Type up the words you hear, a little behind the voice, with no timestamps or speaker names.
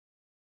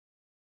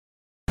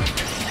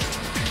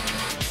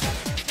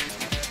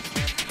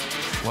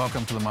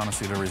Welcome to the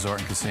Montecito Resort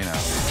and Casino.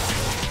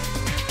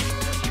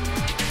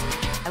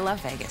 I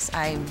love Vegas.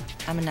 I'm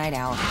a night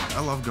owl.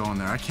 I love going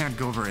there. I can't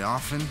go very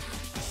often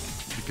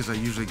because I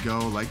usually go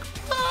like,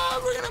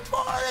 we're gonna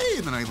party,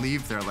 and then I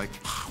leave there like,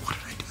 what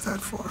did I do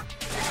that for?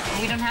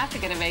 We don't have to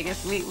go to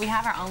Vegas. We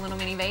have our own little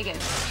mini Vegas.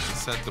 The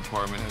set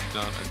department has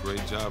done a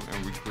great job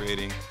in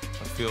recreating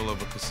a feel of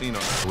a casino.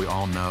 We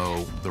all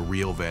know the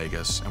real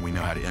Vegas, and we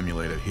know how to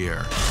emulate it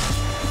here.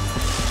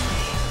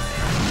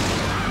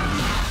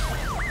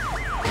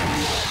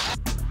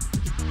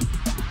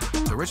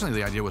 Originally,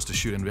 the idea was to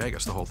shoot in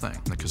Vegas, the whole thing.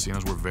 The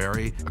casinos were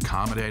very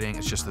accommodating.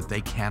 It's just that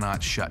they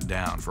cannot shut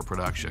down for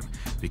production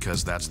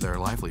because that's their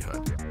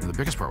livelihood. And the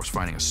biggest part was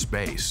finding a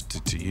space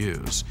to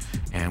use,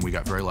 and we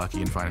got very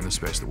lucky in finding the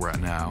space that we're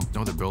at now.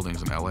 No other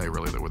buildings in LA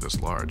really that were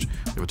this large.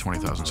 We have a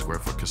 20,000 square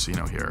foot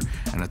casino here,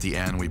 and at the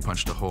end we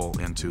punched a hole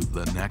into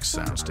the next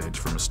soundstage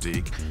for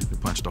Mystique. We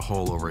punched a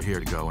hole over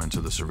here to go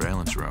into the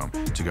surveillance room,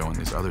 to go in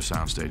these other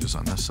sound stages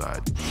on this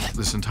side.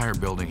 This entire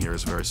building here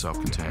is very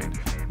self-contained.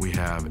 We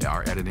have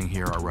our editing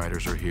here, our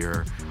writers are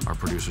here, our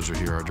producers are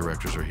here, our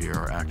directors are here,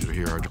 our actors are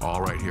here,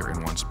 all right here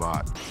in one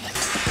spot.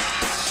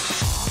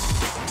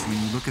 When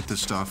you look at the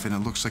stuff and it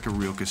looks like a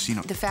real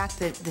casino. The fact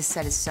that this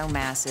set is so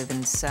massive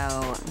and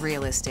so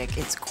realistic,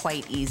 it's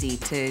quite easy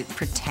to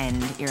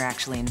pretend you're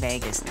actually in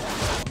Vegas.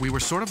 We were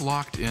sort of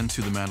locked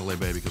into the Mandalay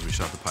Bay because we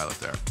shot the pilot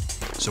there.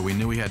 So we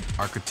knew we had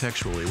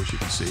architecturally, which you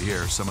can see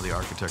here, some of the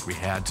architect we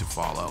had to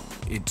follow.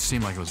 It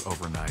seemed like it was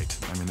overnight.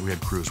 I mean, we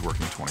had crews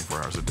working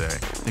 24 hours a day. I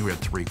think we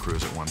had 3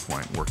 crews at one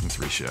point working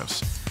 3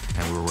 shifts.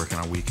 And we were working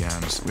on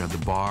weekends. We had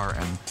the bar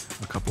and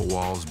a couple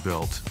walls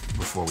built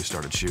before we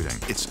started shooting.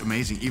 It's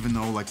amazing, even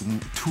though like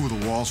 2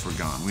 of the walls were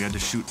gone. We had to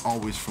shoot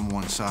always from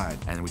one side.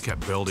 And we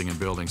kept building and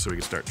building so we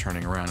could start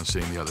turning around and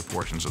seeing the other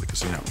portions of the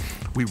casino.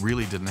 We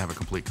really didn't have a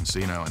complete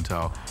casino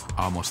until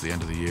almost the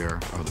end of the year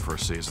of the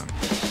first season.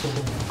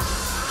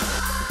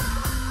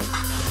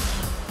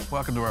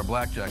 Welcome to our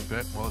blackjack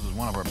pit. Well, this is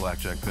one of our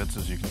blackjack pits,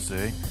 as you can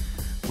see.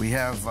 We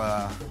have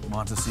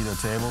Montecito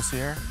tables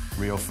here,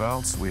 real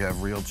felts, we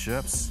have real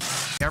chips.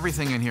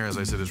 Everything in here, as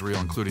I said, is real,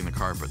 including the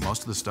carpet.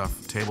 Most of the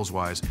stuff,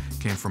 tables-wise,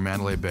 came from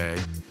Mandalay Bay.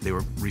 They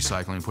were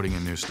recycling, putting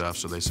in new stuff,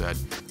 so they said,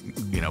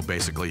 you know,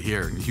 basically,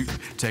 here, you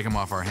take them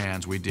off our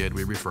hands. We did,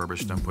 we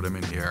refurbished them, put them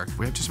in here.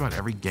 We have just about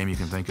every game you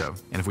can think of.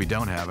 And if we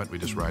don't have it, we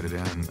just write it in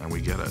and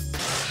we get it.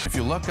 If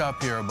you look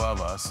up here above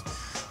us,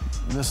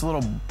 this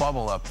little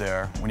bubble up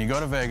there, when you go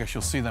to Vegas,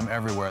 you'll see them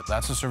everywhere.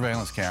 That's a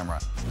surveillance camera.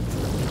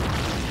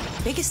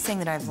 The biggest thing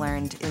that I've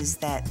learned is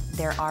that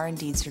there are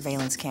indeed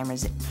surveillance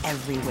cameras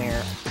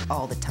everywhere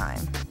all the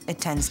time. It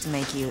tends to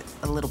make you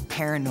a little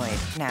paranoid.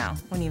 Now,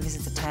 when you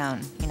visit the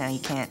town, you know, you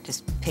can't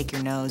just pick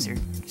your nose or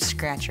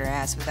scratch your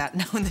ass without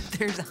knowing that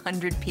there's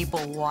 100 people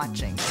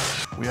watching.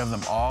 We have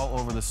them all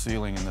over the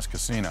ceiling in this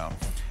casino,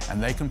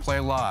 and they can play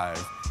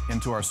live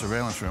into our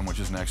surveillance room, which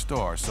is next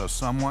door. So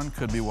someone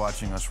could be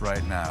watching us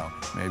right now,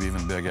 maybe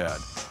even Big Ed.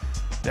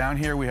 Down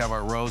here, we have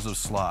our rows of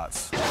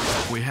slots.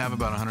 We have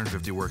about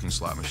 150 working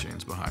slot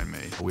machines behind me.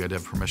 We had to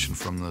have permission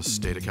from the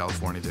state of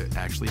California to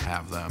actually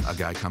have them. A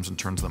guy comes and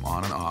turns them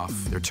on and off.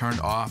 They're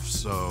turned off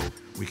so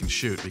we can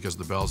shoot because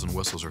the bells and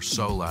whistles are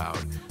so loud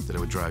that it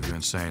would drive you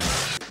insane.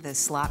 The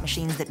slot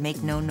machines that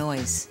make no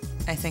noise,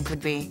 I think,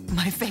 would be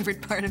my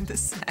favorite part of the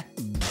set.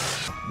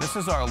 This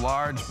is our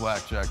large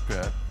blackjack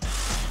pit.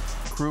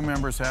 Crew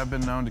members have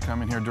been known to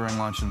come in here during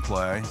lunch and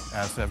play,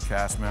 as have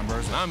cast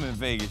members. When I'm in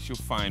Vegas, you'll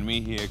find me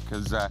here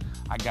because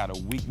I got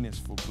a weakness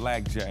for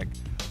blackjack,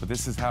 but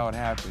this is how it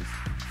happens.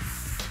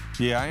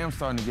 Yeah, I am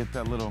starting to get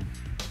that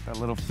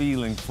little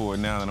feeling for it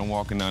now that I'm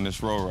walking down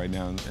this road right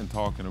now and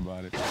talking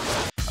about it.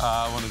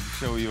 I wanted to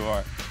show you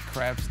our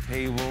craps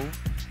table.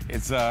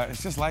 It's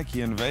just like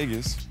here in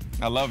Vegas.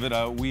 I love it.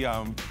 We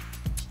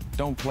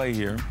don't play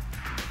here,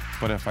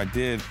 but if I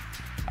did,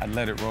 I'd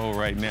let it roll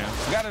right now.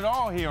 We got it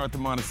all here at the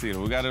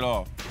Montecito. We got it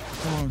all.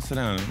 Come on, sit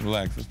down and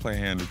relax. Let's play a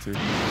hand or two.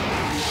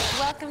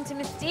 Welcome to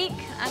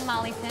Mystique. I'm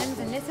Molly Sims,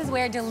 and this is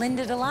where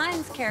Delinda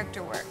DeLine's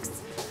character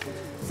works.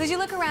 So as you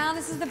look around,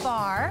 this is the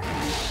bar,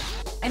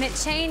 and it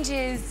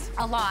changes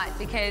a lot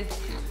because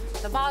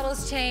the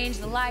bottles change,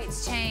 the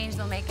lights change,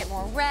 they'll make it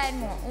more red,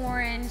 more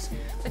orange,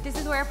 but this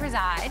is where I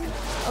preside.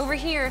 Over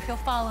here, if you'll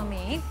follow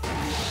me,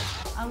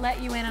 I'll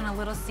let you in on a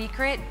little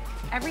secret.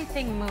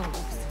 Everything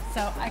moves.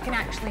 So I can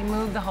actually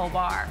move the whole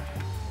bar.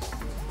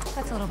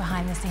 That's a little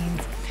behind the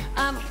scenes.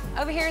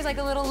 Over here is like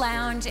a little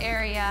lounge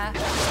area.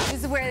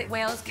 This is where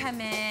whales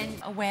come in.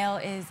 A whale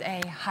is a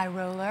high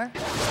roller.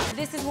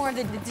 This is more of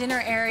the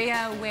dinner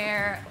area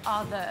where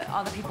all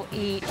the people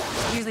eat.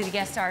 Usually the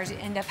guest stars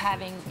end up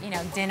having, you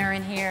know, dinner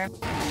in here.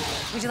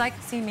 Would you like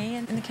to see me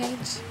in the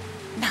cage?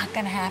 Not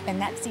gonna happen.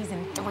 That's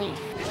season 3.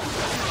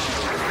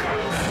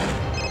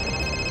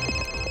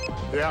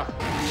 Yeah.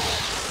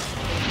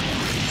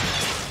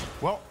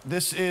 Well,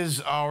 this is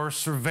our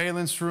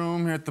surveillance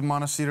room here at the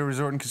Montecito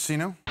Resort and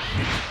Casino.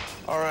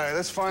 All right,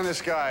 let's find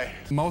this guy.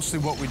 Mostly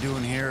what we do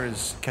in here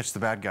is catch the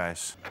bad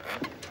guys.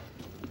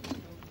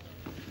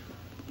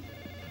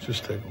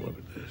 Just take a look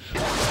at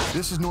this.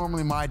 This is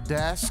normally my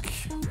desk.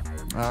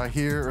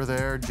 Here or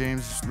there.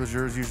 James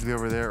Lejeune is usually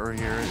over there or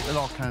here. It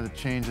all kind of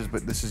changes,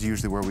 but this is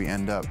usually where we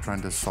end up,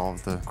 trying to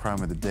solve the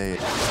crime of the day.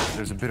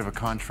 There's a bit of a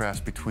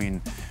contrast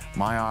between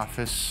my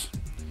office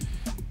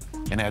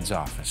and Ed's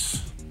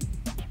office.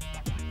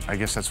 I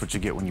guess that's what you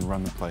get when you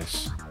run the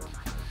place.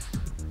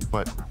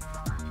 But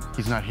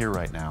he's not here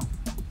right now.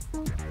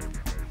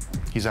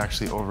 He's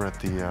actually over at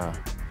the,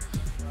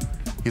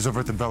 he's over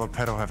at the Bella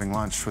Petto having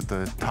lunch with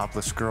the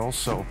topless girls,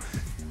 so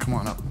come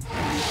on up.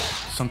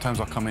 Sometimes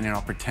I'll come in and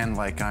I'll pretend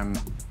like I'm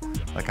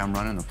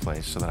running the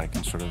place so that I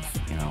can sort of,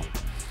 you know,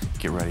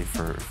 get ready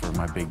for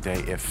my big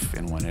day if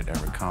and when it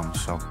ever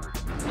comes. So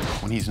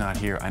when he's not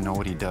here, I know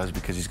what he does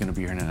because he's gonna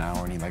be here in an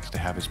hour and he likes to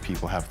have his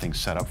people have things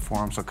set up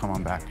for him, so come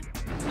on back.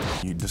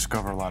 You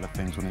discover a lot of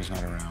things when he's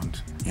not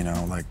around, you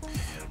know, like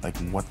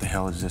what the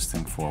hell is this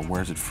thing for?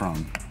 Where's it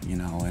from? You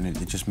know, and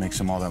it just makes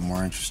him all that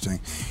more interesting.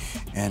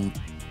 And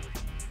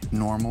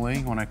normally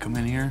when I come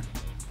in here,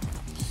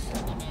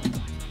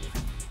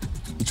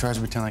 he tries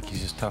to pretend like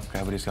he's this tough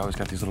guy, but he's always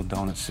got these little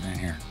donuts sitting in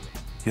here.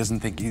 He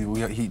doesn't think,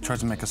 he tries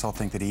to make us all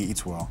think that he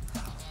eats well.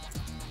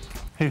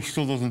 He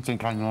still doesn't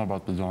think I know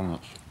about the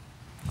donuts.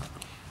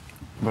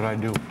 But I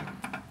do.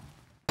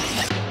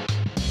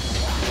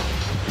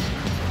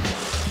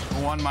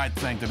 One might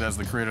think that as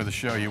the creator of the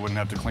show, you wouldn't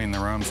have to clean the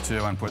rooms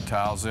too and put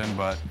towels in,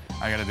 but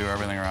I gotta do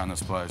everything around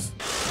this place.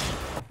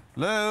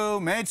 Hello,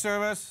 maid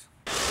service.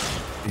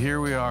 Here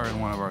we are in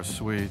one of our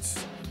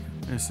suites.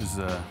 This is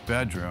a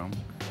bedroom.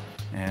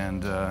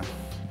 And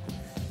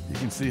you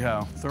can see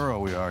how thorough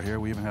we are here.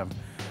 We even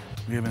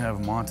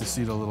have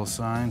Montecito little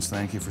signs.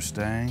 Thank you for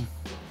staying.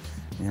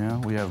 You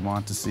know, we have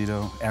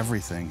Montecito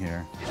everything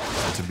here.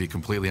 To be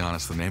completely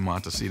honest, the name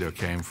Montecito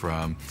came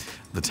from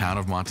the town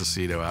of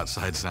Montecito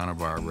outside Santa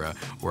Barbara,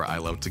 where I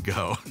love to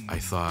go. I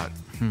thought,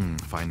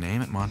 if I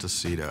name it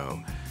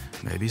Montecito,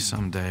 maybe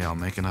someday I'll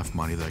make enough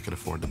money that I could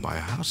afford to buy a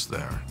house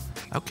there.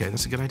 Okay,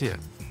 that's a good idea.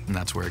 And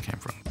that's where it came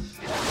from.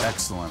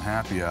 Excellent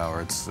happy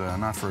hour. It's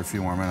not for a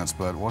few more minutes,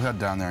 but we'll head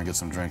down there and get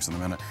some drinks in a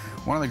minute.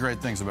 One of the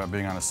great things about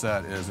being on a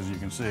set is, as you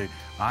can see,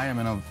 I am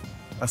in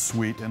a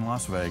suite in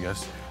Las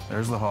Vegas.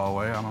 There's the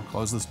hallway. I'm gonna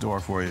close this door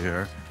for you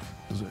here.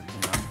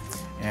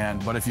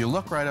 But if you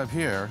look right up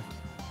here,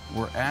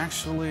 we're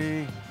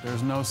actually,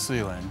 there's no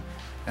ceiling.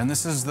 And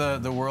this is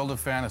the world of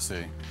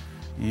fantasy.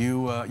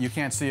 You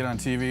can't see it on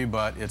TV,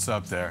 but it's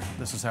up there.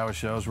 This is how a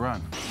show's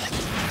run.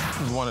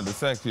 This is one of the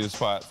sexiest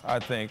spots I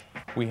think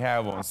we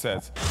have on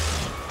sets.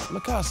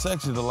 Look how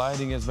sexy the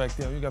lighting is back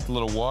there. You got the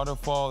little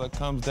waterfall that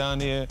comes down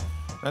here.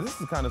 Now, this is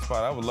the kind of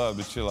spot I would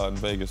love to chill out in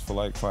Vegas for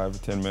like 5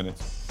 to 10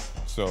 minutes.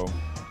 So,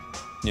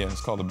 yeah,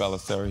 it's called the Bella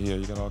Petto here.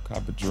 You got all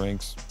kinds of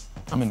drinks.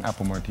 I'm in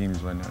apple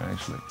martinis right now,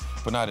 actually,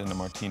 but not in the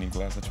martini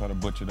glass. I try to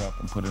butch it up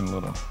and put it in a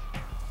little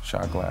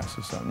shot glass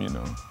or something, you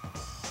know,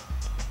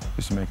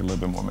 just to make it a little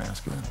bit more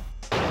masculine.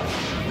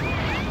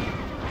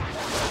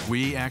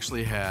 We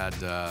actually had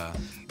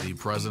the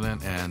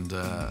president and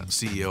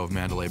CEO of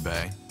Mandalay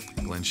Bay,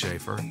 Glenn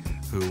Schaefer,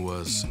 who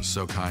was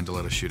so kind to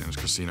let us shoot in his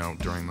casino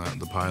during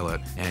the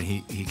pilot. And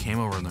he came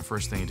over, and the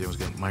first thing he did was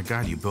go, "My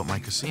God, you built my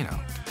casino."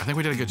 I think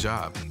we did a good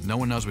job. No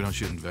one knows we don't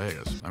shoot in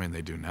Vegas. I mean,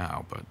 they do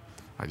now, but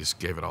I just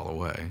gave it all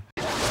away.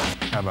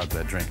 How about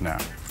that drink now?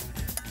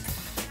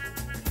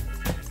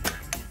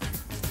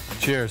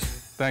 Cheers.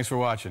 Thanks for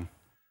watching.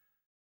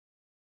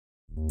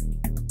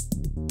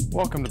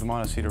 Welcome to the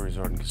Montecito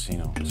Resort and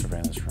Casino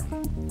Surveillance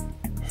Room.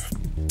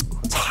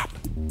 It's hot.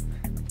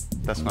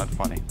 That's not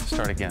funny.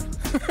 Start again.